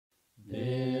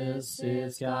This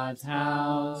is God's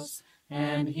house,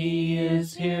 and He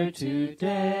is here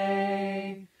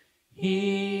today.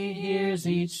 He hears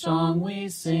each song we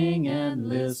sing and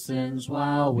listens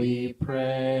while we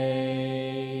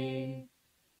pray.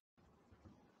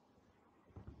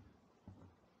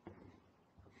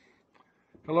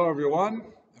 Hello, everyone.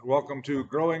 Welcome to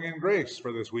Growing in Grace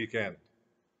for this weekend.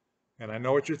 And I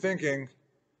know what you're thinking.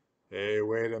 Hey,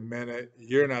 wait a minute.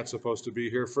 You're not supposed to be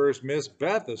here first. Miss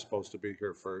Beth is supposed to be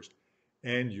here first.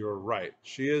 And you're right.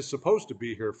 She is supposed to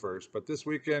be here first, but this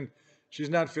weekend she's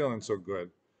not feeling so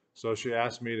good. So she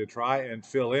asked me to try and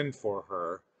fill in for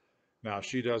her. Now,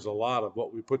 she does a lot of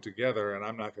what we put together, and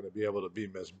I'm not going to be able to be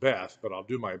Miss Beth, but I'll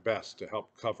do my best to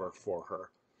help cover for her.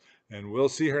 And we'll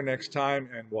see her next time,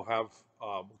 and we'll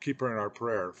keep her in our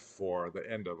prayer for the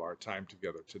end of our time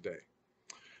together today.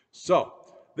 So,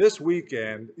 this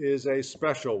weekend is a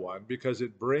special one because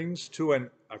it brings to an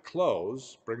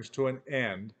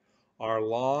end, our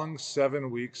long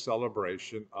 7-week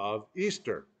celebration of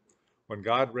Easter, when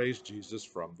God raised Jesus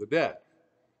from the dead.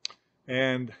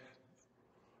 And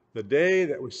the day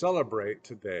that we celebrate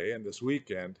today and this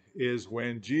weekend is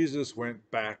when Jesus went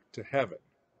back to heaven.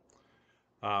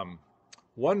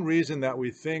 One reason that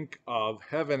we think of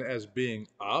heaven as being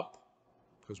up,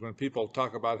 because when people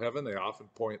talk about heaven, they often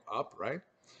point up, right?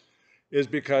 Is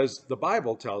because the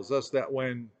Bible tells us that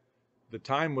when the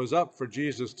time was up for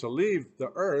Jesus to leave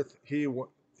the earth, he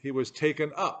was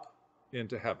taken up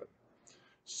into heaven.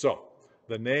 So,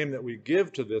 the name that we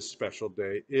give to this special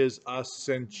day is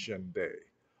Ascension Day.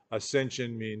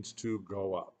 Ascension means to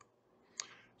go up.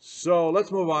 So,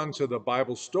 let's move on to the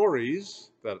Bible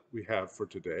stories that we have for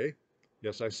today.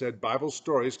 Yes, I said Bible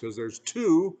stories because there's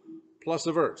 2 plus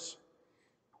a verse.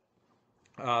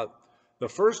 The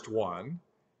first one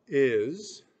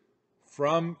is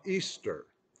from Easter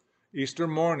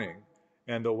morning,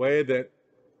 and the way that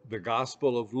the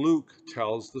Gospel of Luke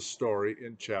tells the story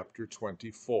in chapter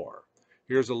 24.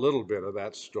 Here's a little bit of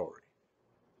that story.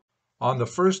 On the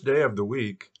first day of the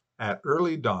week, at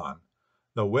early dawn,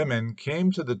 the women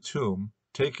came to the tomb,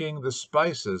 taking the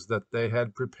spices that they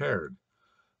had prepared.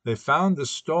 They found the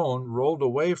stone rolled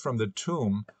away from the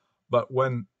tomb, but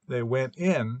when they went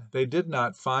in, they did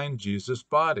not find Jesus'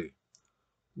 body.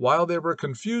 While they were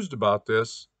confused about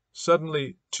this,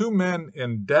 suddenly 2 men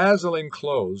in dazzling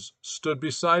clothes stood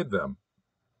beside them.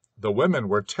 The women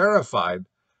were terrified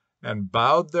and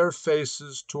bowed their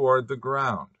faces toward the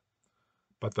ground.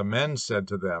 But the men said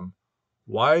to them,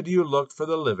 "Why do you look for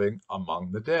the living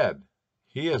among the dead?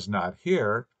 He is not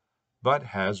here, but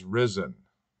has risen."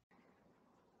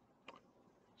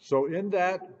 So in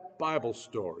that Bible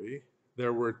story,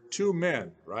 there were 2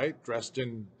 men, right, dressed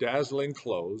in dazzling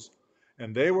clothes,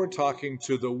 and they were talking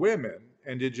to the women.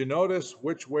 And did you notice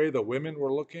which way the women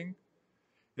were looking?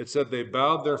 It said they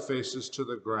bowed their faces to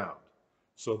the ground.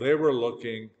 So they were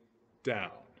looking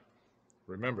down.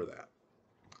 Remember that.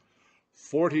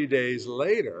 40 days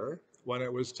later, when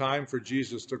it was time for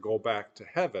Jesus to go back to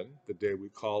heaven, the day we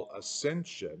call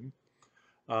Ascension,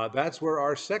 that's where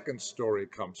our second story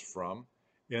comes from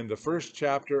in the first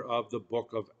chapter of the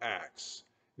book of Acts.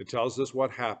 It tells us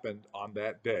what happened on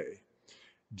that day.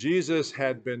 Jesus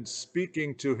had been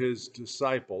speaking to his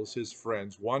disciples, his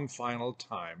friends, one final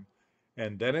time,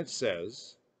 and then it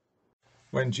says,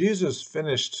 When Jesus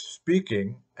finished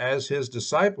speaking, as his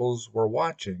disciples were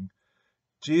watching,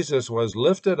 Jesus was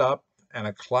lifted up, and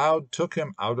a cloud took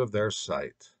him out of their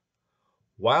sight.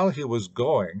 While he was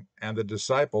going, and the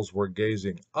disciples were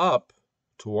gazing up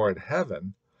toward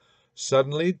heaven,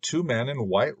 suddenly 2 men in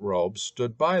white robes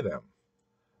stood by them.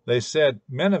 They said,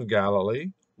 "Men of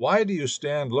Galilee, why do you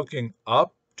stand looking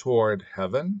up toward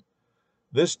heaven?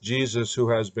 This Jesus who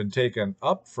has been taken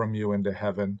up from you into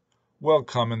heaven will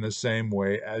come in the same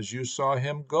way as you saw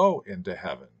him go into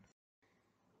heaven."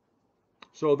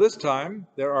 So this time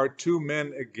there are 2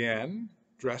 men again,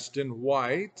 dressed in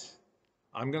white.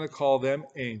 I'm going to call them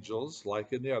angels,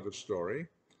 like in the other story.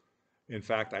 In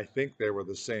fact, I think they were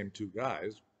the same 2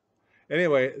 guys.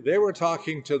 Anyway, they were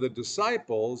talking to the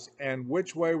disciples, and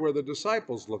which way were the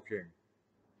disciples looking?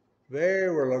 They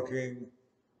were looking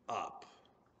up.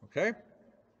 Okay?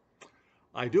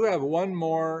 I do have one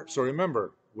more. So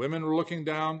remember, women were looking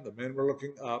down, the men were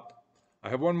looking up. I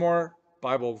have one more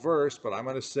Bible verse, but I'm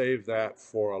going to save that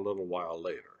for a little while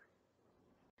later.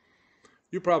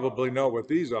 You probably know what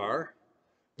these are.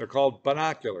 They're called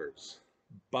binoculars.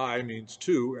 Bi means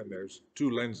 2, and there's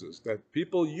 2 lenses that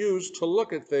people use to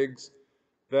look at things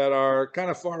that are kind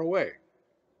of far away.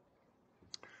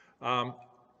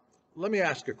 Let me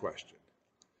ask a question.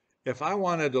 If I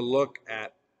wanted to look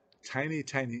at tiny,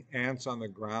 tiny ants on the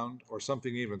ground or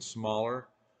something even smaller,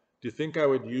 Do you think I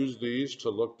would use these to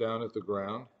look down at the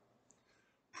ground?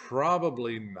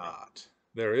 Probably not.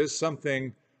 There is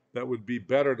something that would be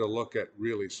better to look at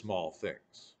really small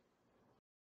things.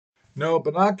 No,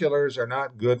 binoculars are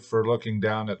not good for looking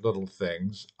down at little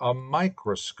things. A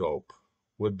microscope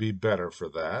would be better for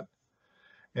that.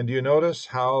 And do you notice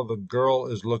how the girl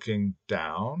is looking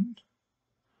down?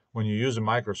 When you use a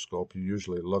microscope, you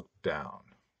usually look down.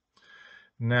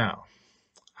 Now,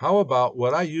 how about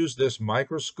would I use this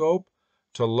microscope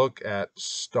to look at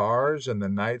stars in the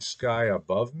night sky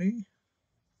above me?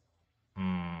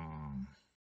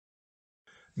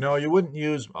 No, you wouldn't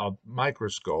use a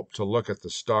microscope to look at the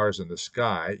stars in the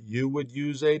sky. You would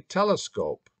use a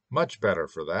telescope. Much better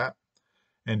for that.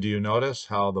 And do you notice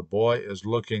how the boy is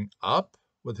looking up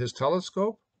with his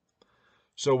telescope?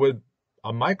 So with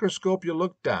a microscope, you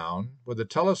look down. With a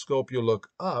telescope, you look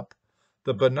up.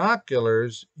 The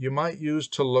binoculars you might use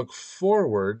to look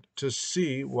forward to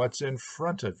see what's in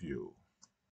front of you.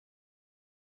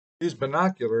 These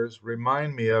binoculars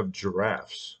remind me of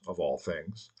giraffes, of all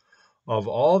things. Of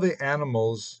all the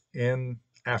animals in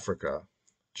Africa,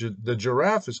 the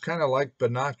giraffe is kind of like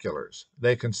binoculars.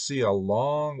 They can see a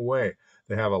long way.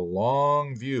 They have a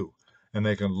long view, and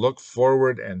they can look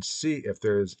forward and see if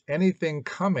there is anything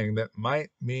coming that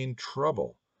might mean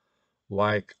trouble,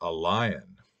 like a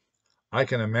lion. I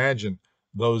can imagine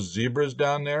those zebras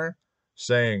down there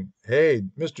saying, "Hey,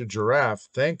 Mr. Giraffe,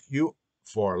 thank you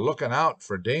for looking out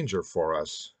for danger for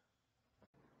us."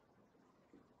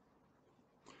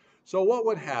 So what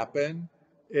would happen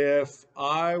if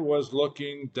I was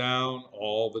looking down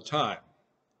all the time?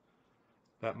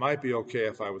 That might be okay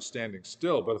if I was standing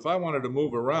still, but if I wanted to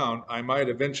move around, I might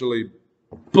eventually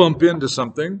bump into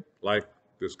something like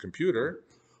this computer,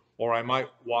 or I might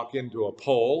walk into a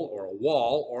pole or a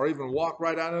wall, or even walk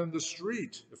right out into the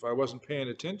street if I wasn't paying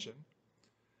attention.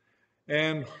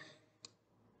 And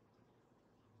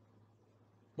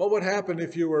what would happen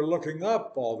if you were looking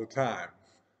up all the time?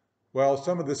 Well,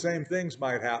 some of the same things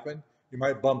might happen. You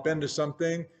might bump into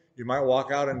something, you might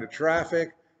walk out into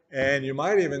traffic, and you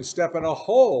might even step in a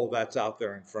hole that's out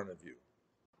there in front of you.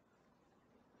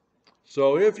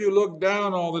 So if you look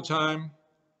down all the time,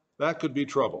 that could be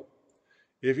trouble.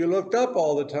 If you looked up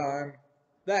all the time,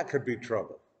 that could be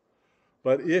trouble.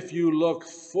 But if you look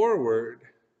forward,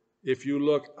 if you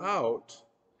look out,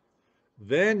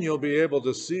 then you'll be able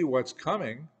to see what's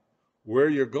coming, where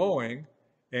you're going,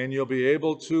 and you'll be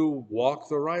able to walk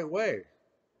the right way.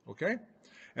 Okay?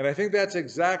 And I think that's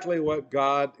exactly what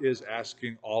God is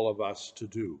asking all of us to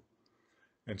do.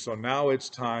 And so now it's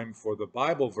time for the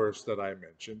Bible verse that I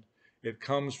mentioned. It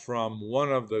comes from one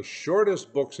of the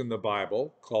shortest books in the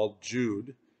Bible called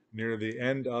Jude, near the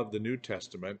end of the New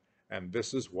Testament, and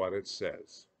this is what it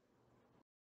says.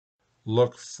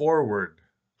 Look forward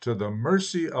to the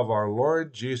mercy of our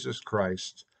Lord Jesus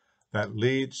Christ that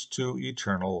leads to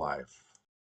eternal life.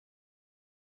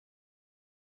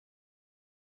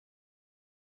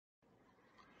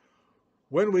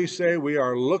 When we say we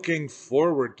are looking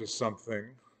forward to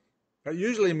something, that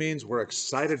usually means we're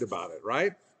excited about it,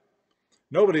 right?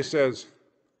 Nobody says,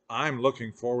 I'm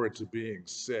looking forward to being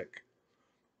sick,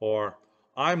 or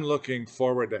I'm looking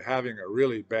forward to having a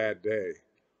really bad day,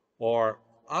 or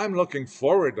I'm looking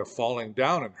forward to falling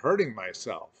down and hurting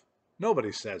myself.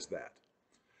 Nobody says that.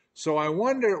 So I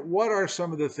wonder, what are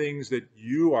some of the things that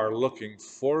you are looking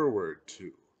forward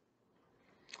to?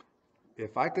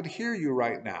 If I could hear you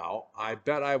right now, I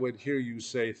bet I would hear you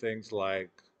say things like,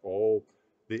 oh,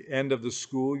 the end of the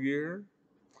school year,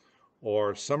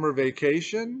 or summer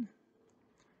vacation.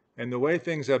 And the way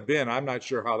things have been, I'm not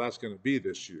sure how that's going to be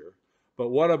this year. But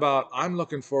what about, I'm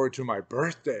looking forward to my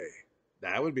birthday?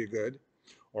 That would be good.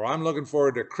 Or I'm looking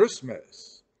forward to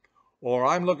Christmas. Or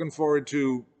I'm looking forward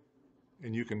to,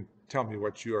 and you can tell me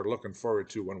what you are looking forward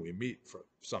to when we meet for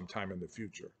sometime in the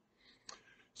future.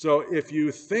 So if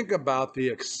you think about the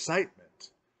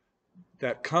excitement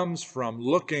that comes from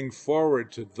looking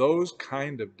forward to those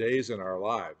kind of days in our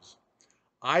lives,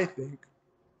 I think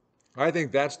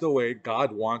that's the way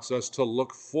God wants us to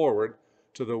look forward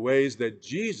to the ways that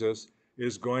Jesus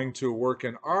is going to work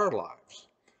in our lives.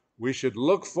 We should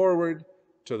look forward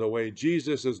to the way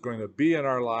Jesus is going to be in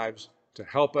our lives to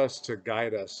help us, to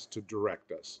guide us, to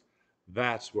direct us.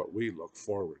 That's what we look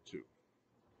forward to.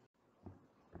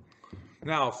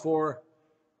 Now, for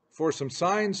some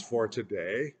signs for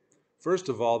today, first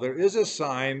of all, there is a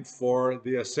sign for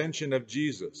the ascension of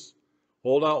Jesus.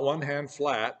 Hold out one hand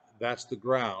flat, that's the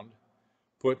ground.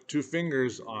 Put two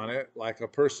fingers on it like a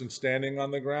person standing on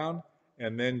the ground,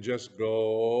 and then just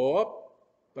go up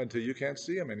until you can't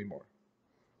see him anymore.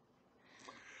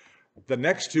 The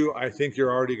next two, I think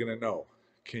you're already going to know.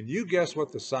 Can you guess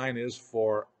what the sign is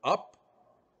for up?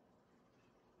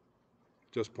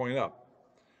 Just point up.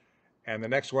 And the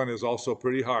next one is also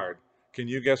pretty hard. Can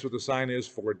you guess what the sign is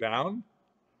for down?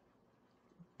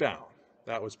 Down.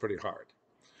 That was pretty hard.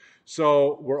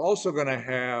 So we're also going to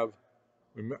have,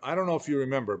 I don't know if you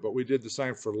remember, but we did the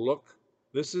sign for look.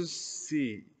 This is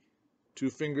C. 2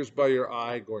 fingers by your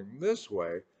eye going this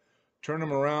way. Turn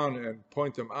them around and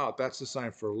point them out. That's the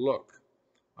sign for look.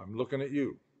 I'm looking at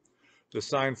you. The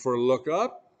sign for look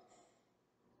up.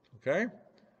 Okay.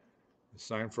 The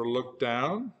sign for look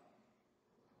down.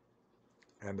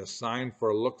 And the sign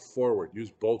for look forward.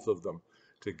 Use both of them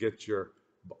to get to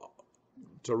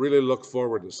really look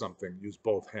forward to something. Use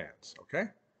both hands. Okay.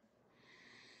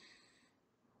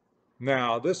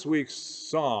 Now, this week's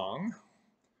song,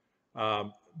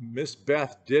 Miss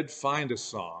Beth did find a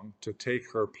song to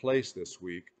take her place this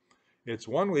week. It's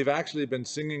one we've actually been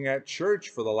singing at church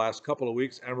for the last couple of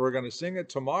weeks, and we're going to sing it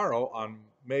tomorrow on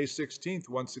May 16th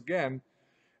once again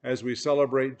as we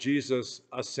celebrate Jesus'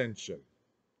 ascension.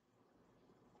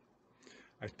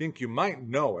 I think you might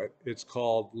know it. It's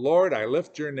called Lord, I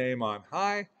Lift Your Name on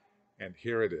High, and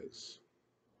here it is.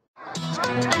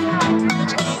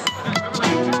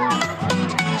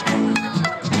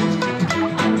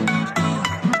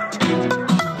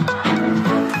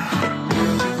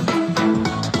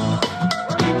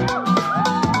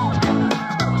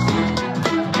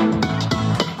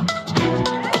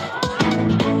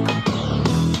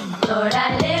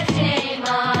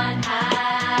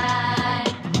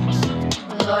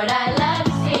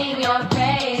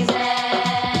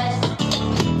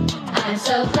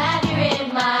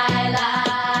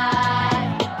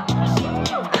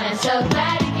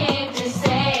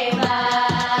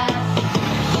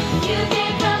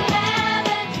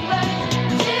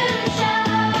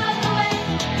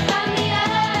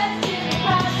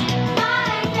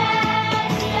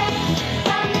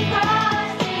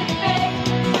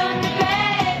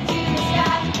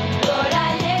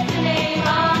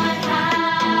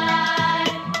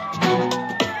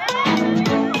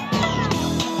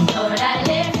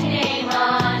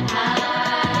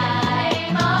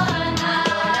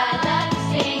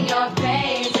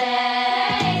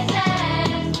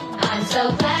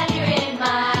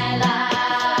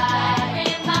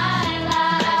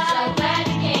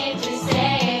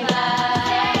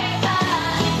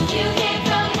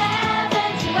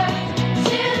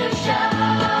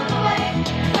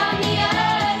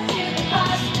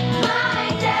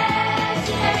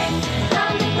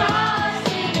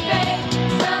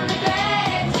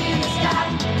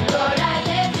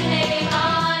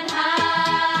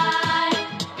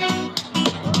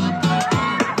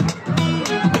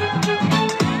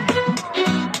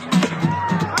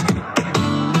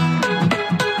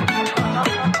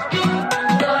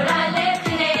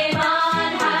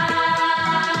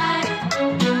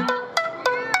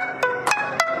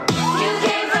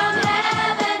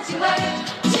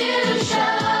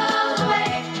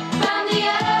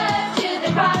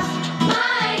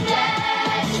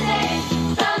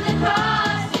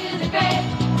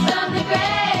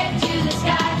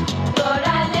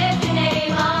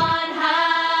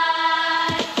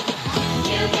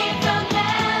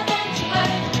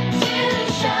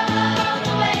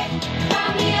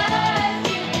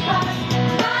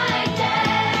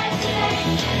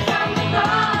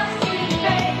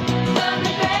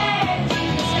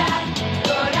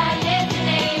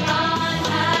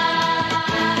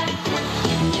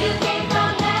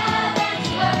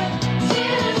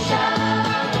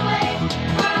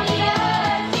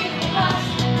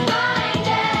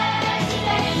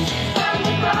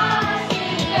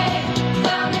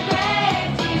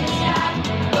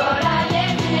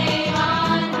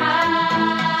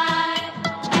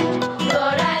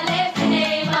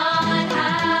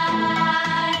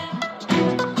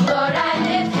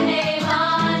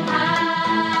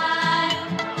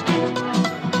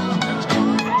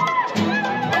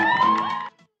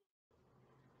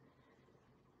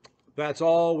 That's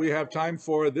all we have time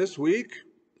for this week.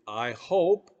 I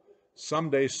hope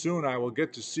someday soon I will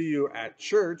get to see you at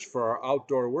church for our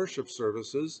outdoor worship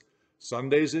services,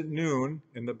 Sundays at noon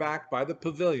in the back by the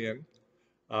pavilion.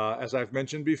 As I've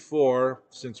mentioned before,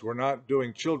 since we're not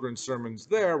doing children's sermons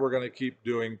there, we're going to keep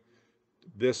doing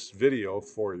this video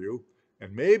for you.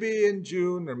 And maybe in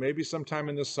June or maybe sometime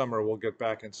in the summer, we'll get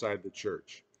back inside the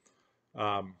church.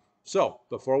 So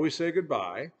before we say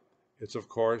goodbye, it's of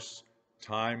course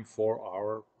time for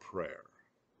our prayer.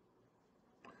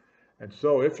 And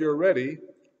so if you're ready,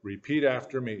 repeat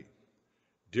after me.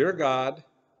 Dear God,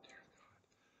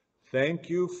 thank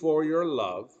you for your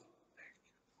love.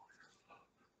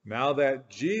 Now that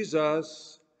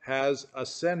Jesus has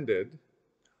ascended,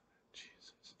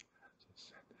 Jesus has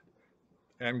ascended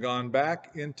and gone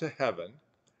back into heaven,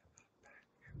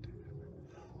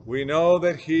 we know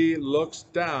that he looks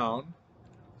down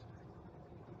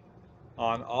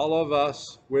on all of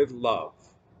us with love.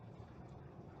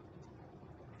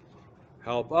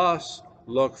 Help us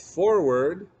look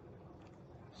forward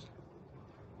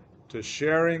to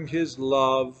sharing his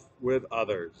love with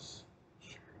others.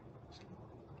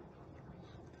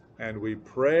 And we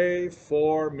pray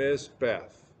for Miss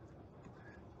Beth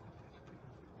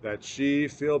that she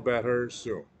feel better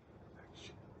soon.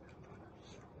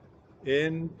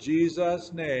 In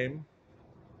Jesus' name,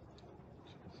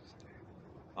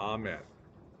 amen.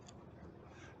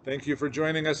 Thank you for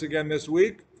joining us again this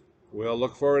week. We'll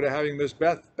look forward to having Miss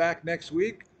Beth back next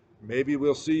week. Maybe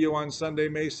we'll see you on Sunday,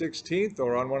 May 16th,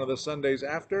 or on one of the Sundays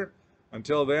after.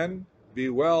 Until then, be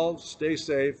well, stay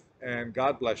safe, and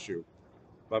God bless you.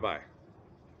 Bye-bye.